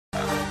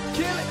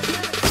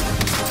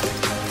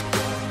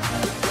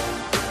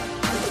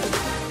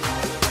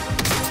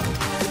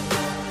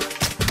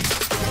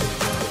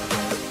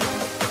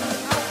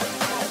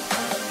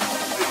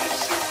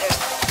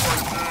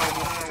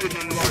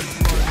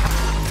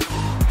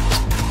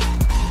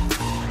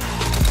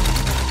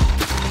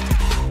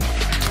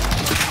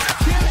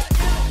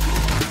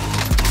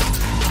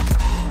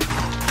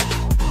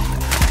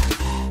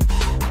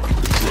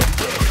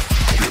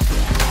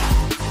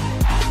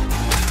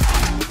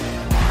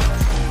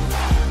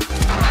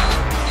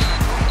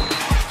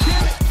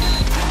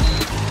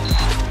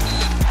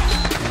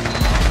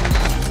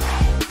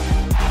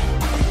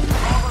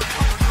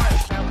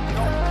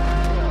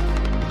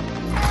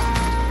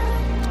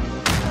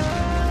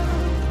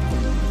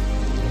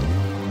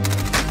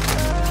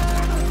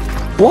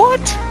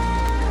What?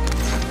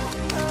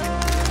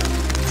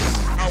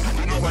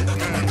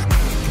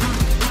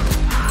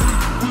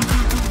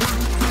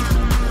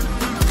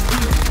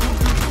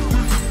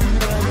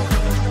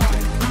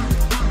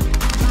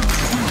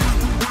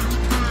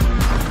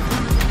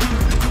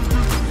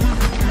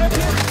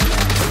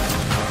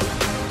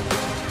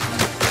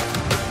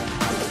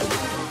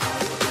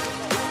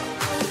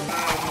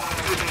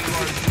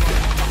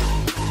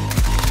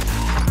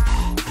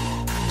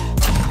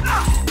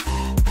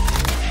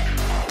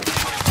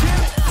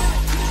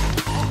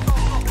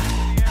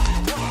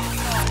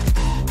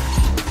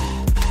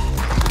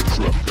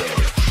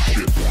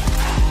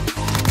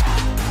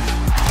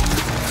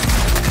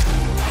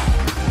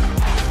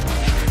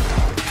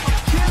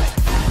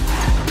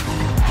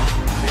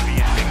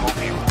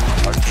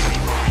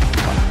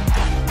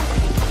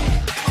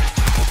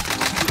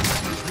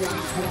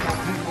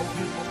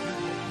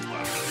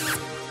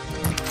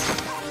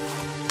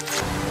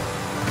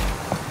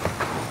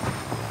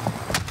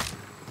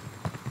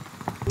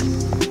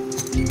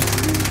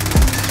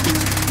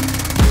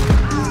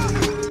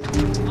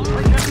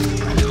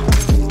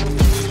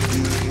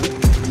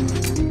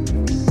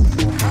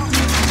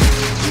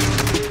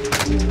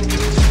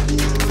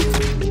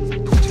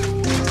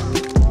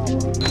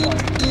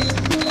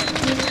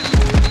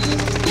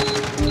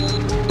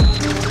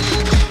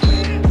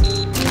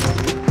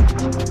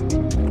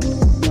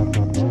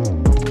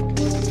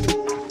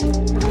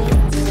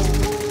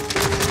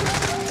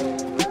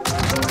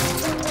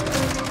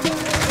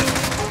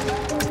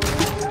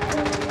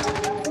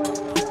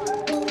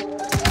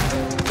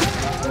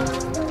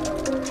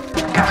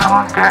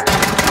 Get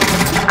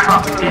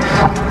drop this.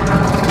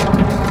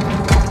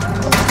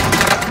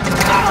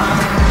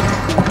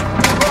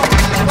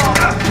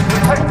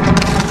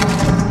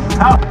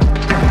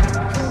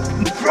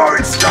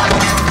 Throwing stuff!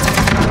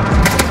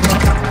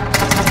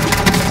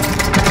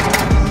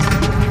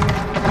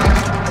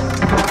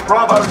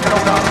 Bravo,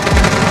 killed up.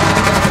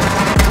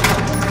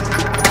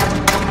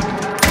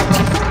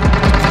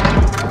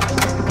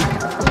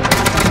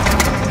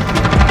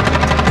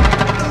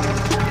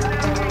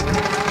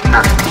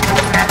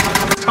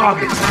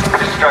 Targets.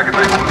 Distracted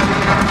by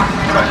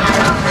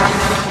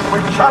We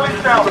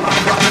challenge down.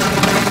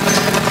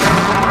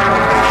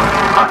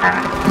 okay.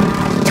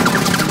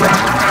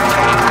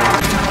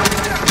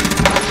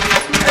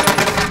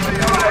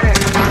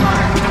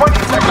 20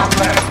 seconds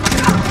left.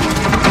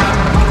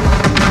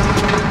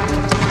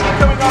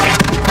 Going up.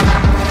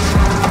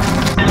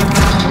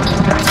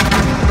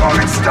 Oh,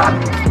 it's done.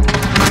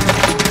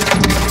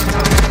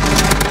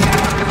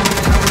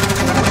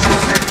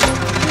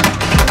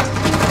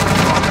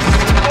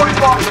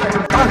 45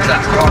 seconds. How's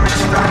that? Oh,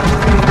 it's done.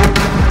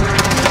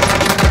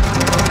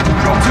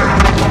 Got it.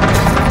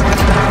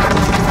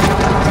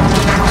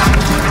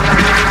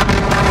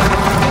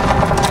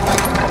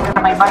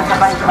 May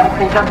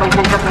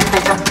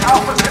station.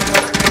 Alpha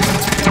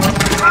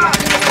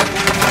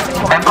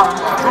Tempo.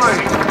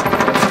 3.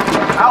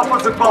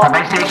 Alpha's advanced.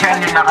 May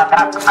station yung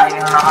nakatrack ay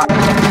yung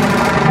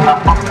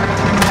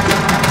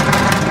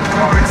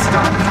Oh, it's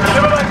done.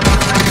 Eliminate.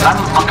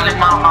 magaling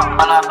mga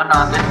kalaban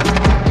natin.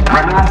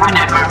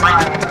 Never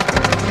mind.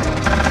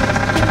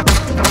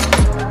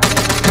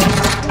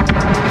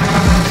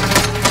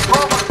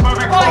 Bravo's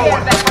moving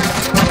forward.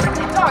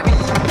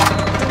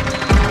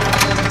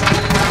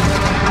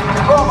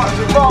 Bravo's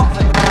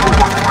advancing.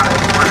 Bravo's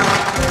retreating.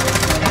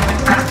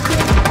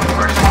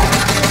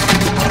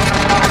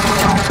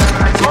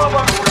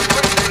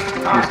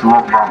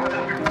 Smoke bomb.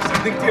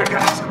 Sending tear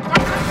gas.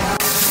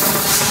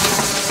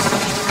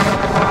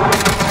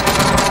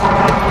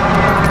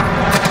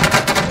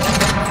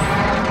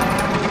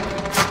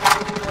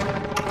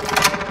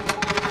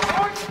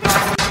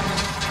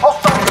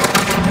 Hostile.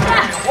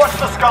 Watch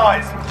the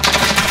skies.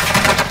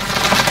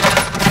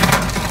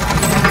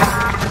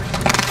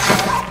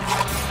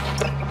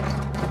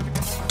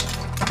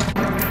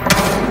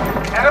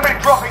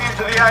 Enemy dropping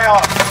into the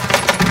AR.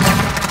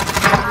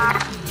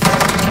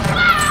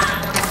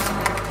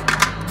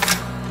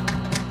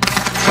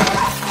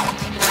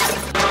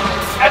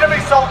 Enemy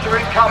soldier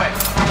incoming.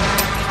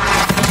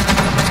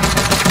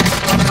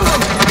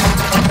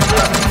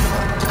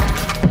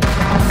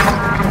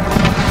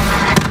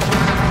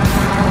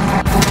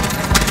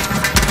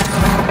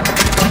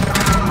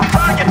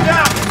 Target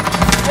down.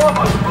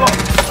 Bravo's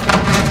blocked.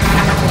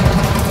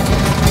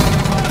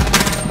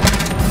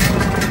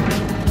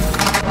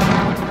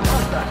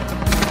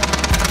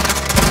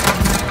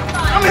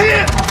 I'm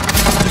here.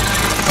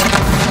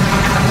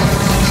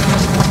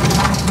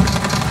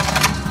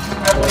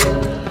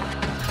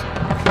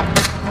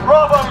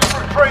 Bravo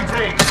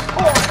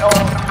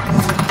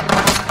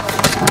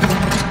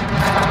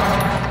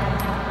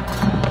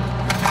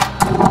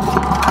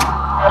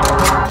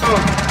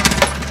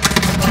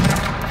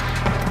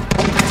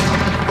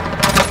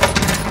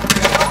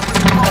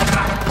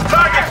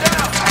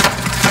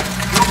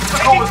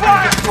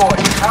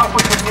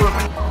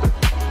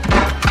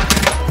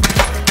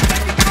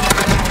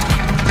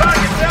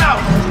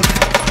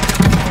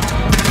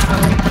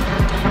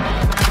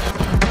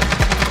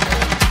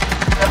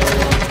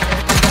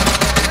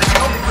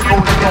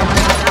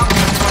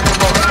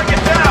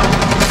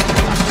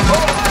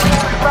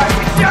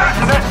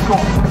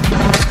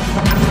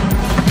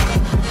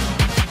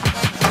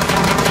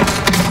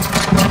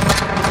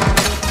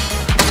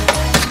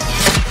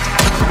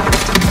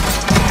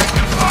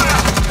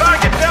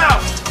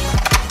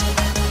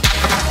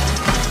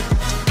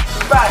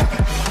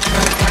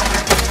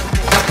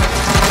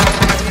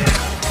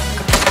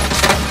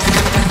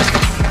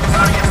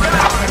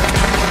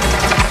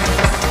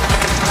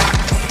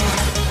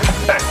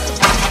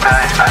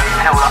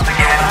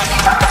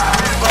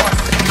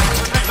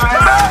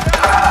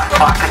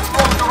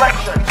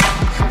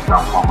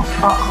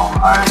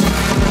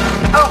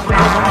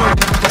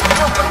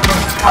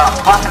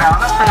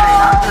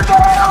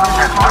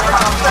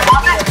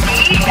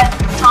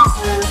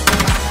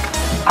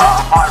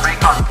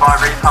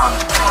recon.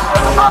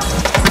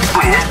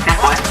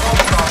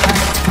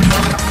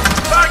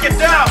 Target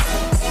down!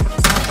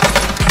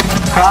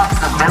 Cross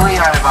the Billy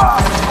over.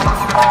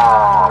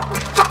 Oh,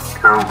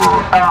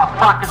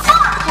 fuck.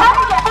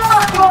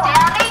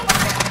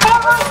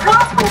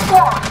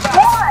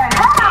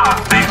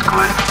 These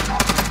good.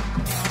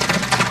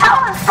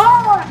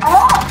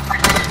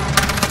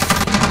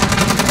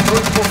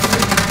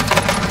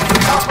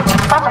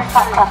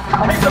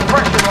 Keep the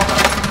pressure on them.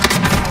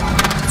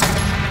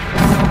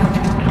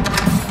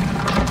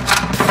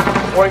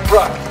 Point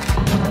right.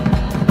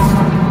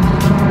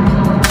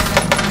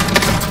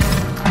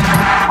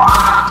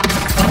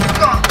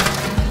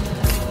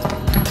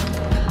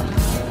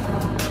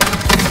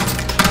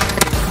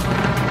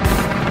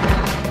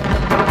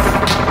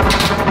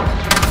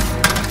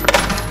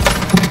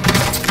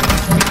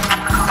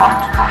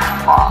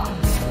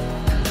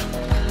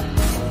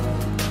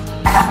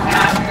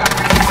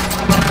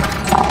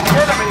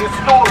 Enemy is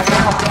stalling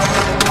now.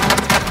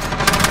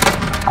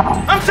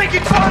 I'm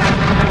taking fire!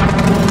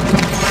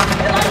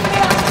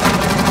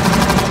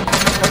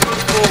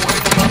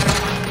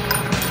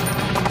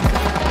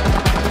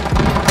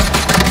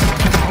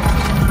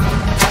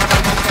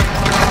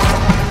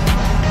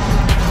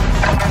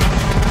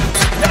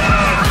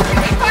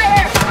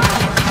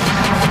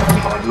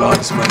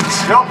 Lights, mate.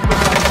 Help!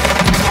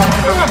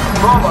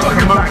 Bravo,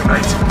 Welcome back,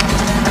 mate.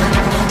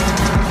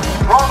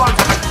 Bravo,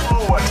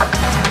 forward.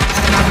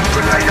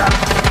 Grenade out.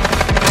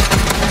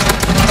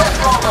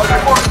 Bravo,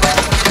 forward.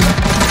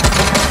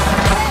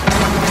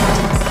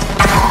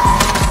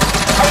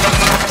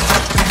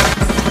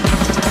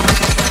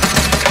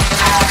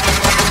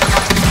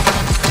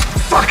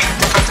 Fuck!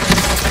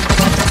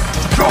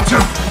 Dropped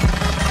him!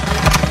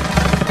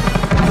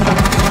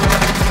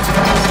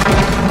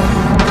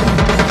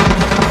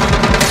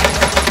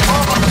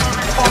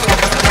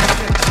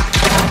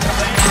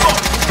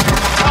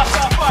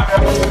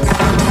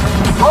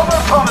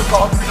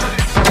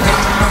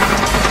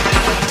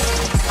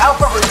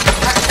 Alpha reach the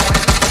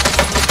checkpoint.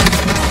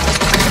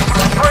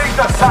 Retrieve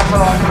the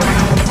satellite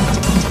lead.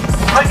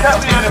 Take out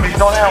the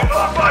enemies on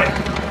Alpha.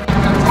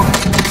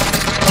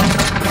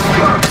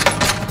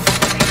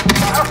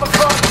 Alpha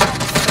front.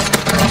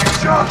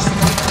 Shots!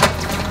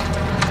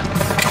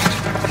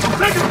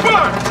 Take it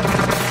burn!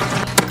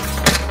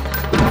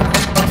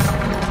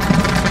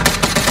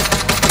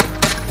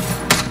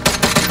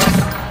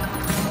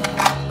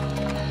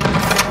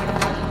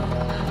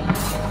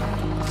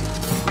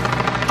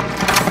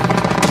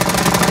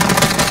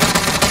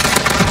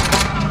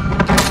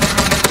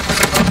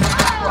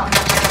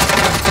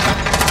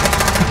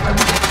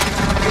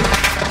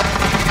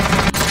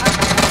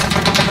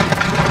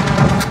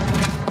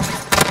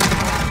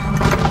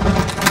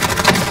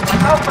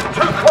 Alpha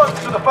too close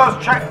to the first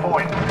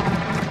checkpoint.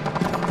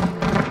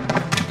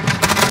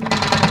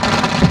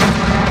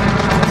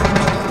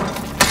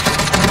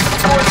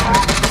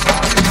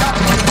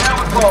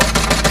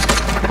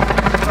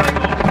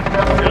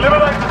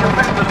 Eliminate the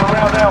defenders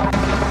around Alpha.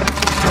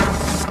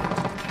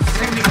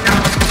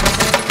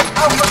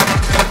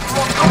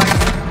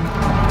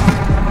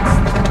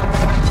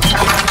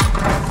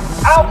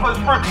 Alpha's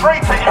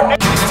retreating.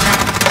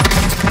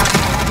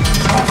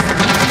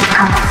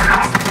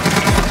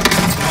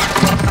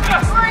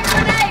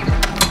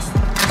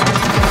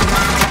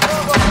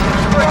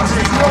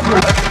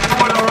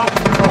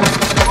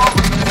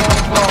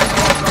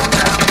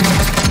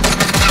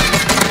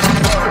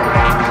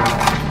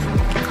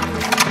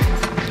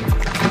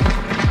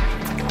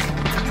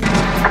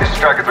 This is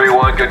Striker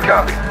 3-1, good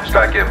copy.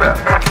 Strike inbound.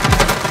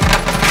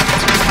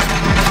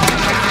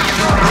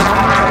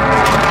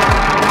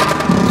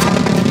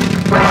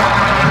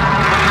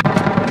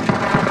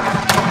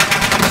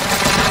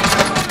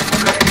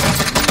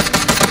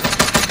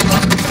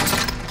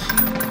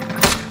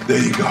 There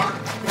you go.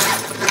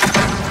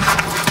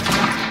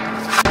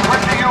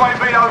 Bridging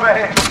UAV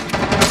overhead.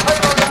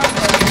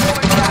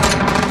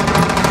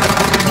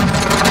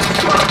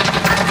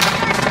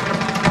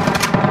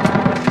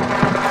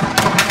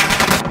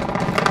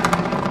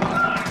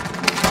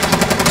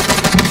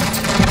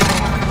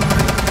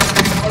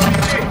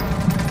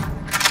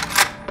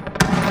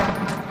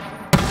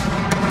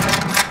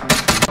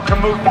 Can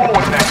move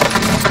forward now.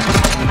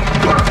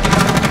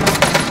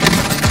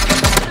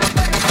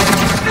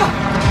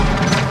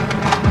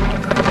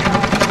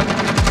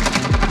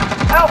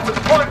 Alpha's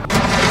point.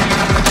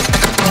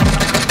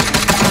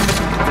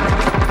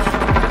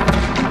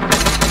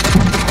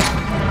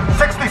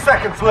 60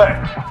 seconds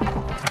left.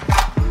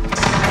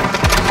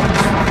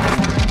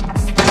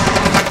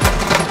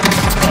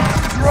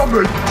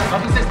 Robert!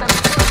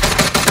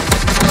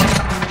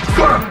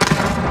 Got him!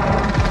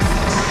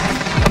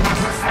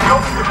 The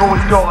obstacle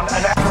is gone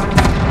and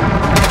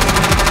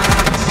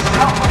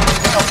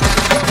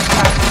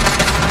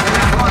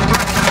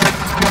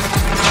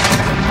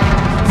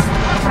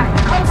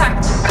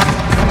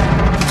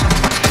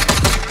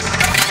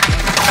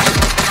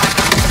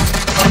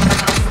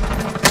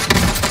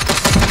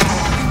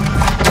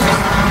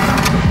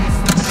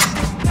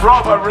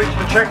Bravo reached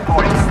the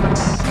checkpoint.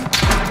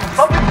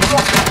 Something's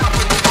wrong with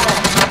the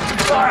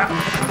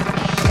fire!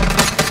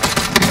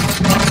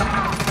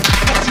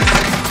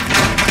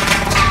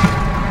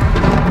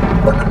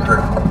 Fucking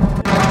trick.